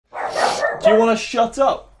Do you want to shut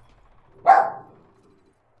up?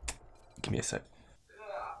 Give me a sec.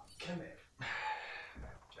 Come here.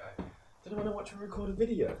 Joe, don't want to watch and record a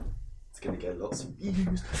video. It's going to get lots of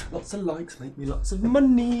views, lots of likes, make me lots of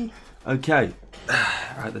money. Okay.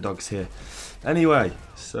 Right, the dog's here. Anyway,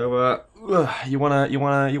 so you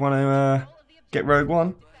wanna get Rogue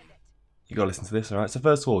One? You gotta listen to this, all right? So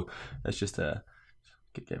first of all, let's just get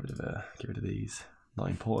rid of these. Not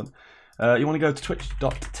important. You want to go to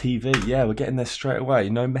twitch.tv. Yeah, we're getting there straight away.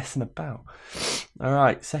 No messing about. All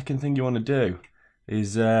right. Second thing you want to do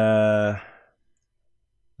is I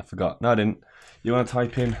forgot. No, I didn't. You want to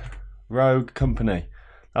type in Rogue Company.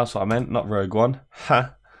 That's what I meant, not Rogue One.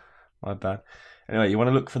 Ha. My bad. Anyway, you want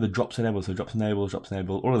to look for the drops enabled. So drops enabled,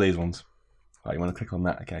 all of these ones. Right, you want to click on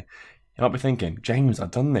that. Okay. You might be thinking, James,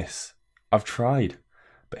 I've done this. I've tried,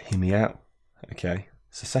 but hear me out. Okay.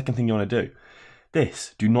 So second thing you want to do.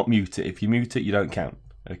 This, do not mute it. If you mute it, you don't count.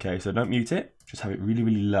 Okay, so don't mute it. Just have it really,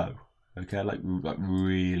 really low. Okay, like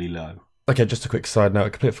really low. Okay, just a quick side note. I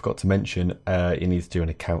completely forgot to mention you need to do an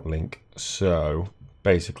account link. So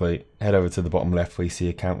basically, head over to the bottom left where you see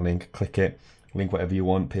account link. Click it. Link whatever you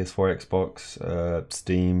want. PS4, Xbox,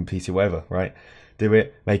 Steam, PC, whatever. Right? Do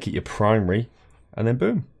it. Make it your primary, and then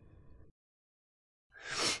boom.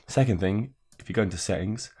 Second thing, if you go into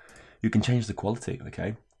settings, you can change the quality.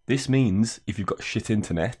 Okay. This means if you've got shit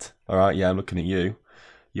internet, all right, yeah, I'm looking at you,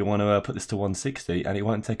 you want to put this to 160 and it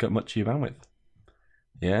won't take up much of your bandwidth.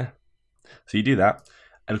 Yeah? So you do that.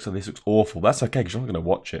 It looks like this looks awful. That's okay because you're not going to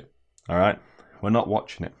watch it. All right? We're not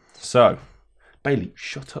watching it. So, Bailey,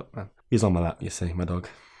 shut up, man. He's on my lap, you see, my dog.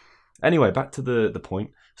 Anyway, back to the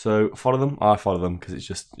point. So follow them. I follow them because it's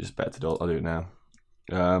just better to do it. I'll do it now.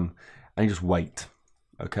 And you just wait.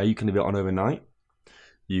 Okay? You can leave it on overnight.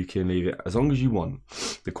 You can leave it as long as you want.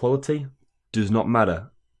 The quality does not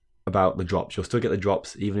matter about the drops. You'll still get the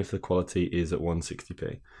drops even if the quality is at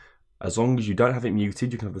 160p. As long as you don't have it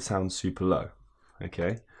muted, you can have the sound super low.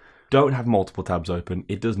 Okay? Don't have multiple tabs open.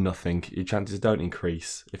 It does nothing. Your chances don't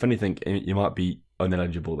increase. If anything, you might be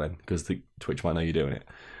uneligible then because the Twitch might know you're doing it.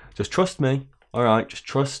 Just trust me. All right? Just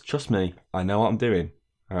trust me. I know what I'm doing.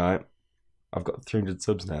 All right? I've got 300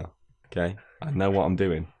 subs now. Okay? I know what I'm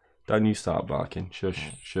doing. Don't you start barking.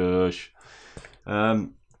 Shush, shush. Yeah,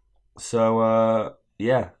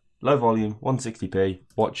 low volume, 160p.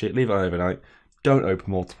 Watch it, leave it on overnight. Don't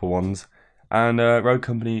open multiple ones. And Rogue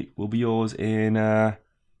Company will be yours in, well,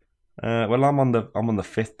 I'm on the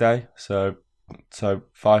 5th day, so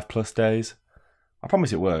 5+ days. I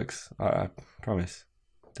promise it works. I promise.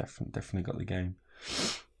 Definitely got the game.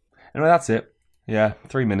 Anyway, that's it. Yeah,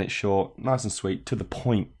 3 minutes short, nice and sweet, to the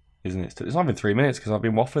point. Isn't it? It's not even 3 minutes because I've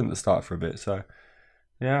been waffling at the start for a bit. So,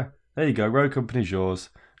 yeah, there you go. Rogue Company's yours.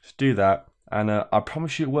 Just do that, and I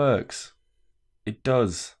promise you it works. It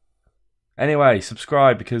does. Anyway,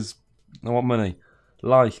 subscribe because I want money.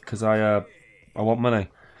 Like because I want money,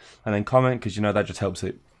 and then comment because you know that just helps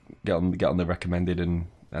it get on the recommended, and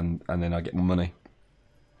then I get more money.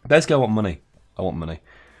 Let's go. I want money. I want money.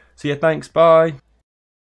 So yeah, thanks. Bye.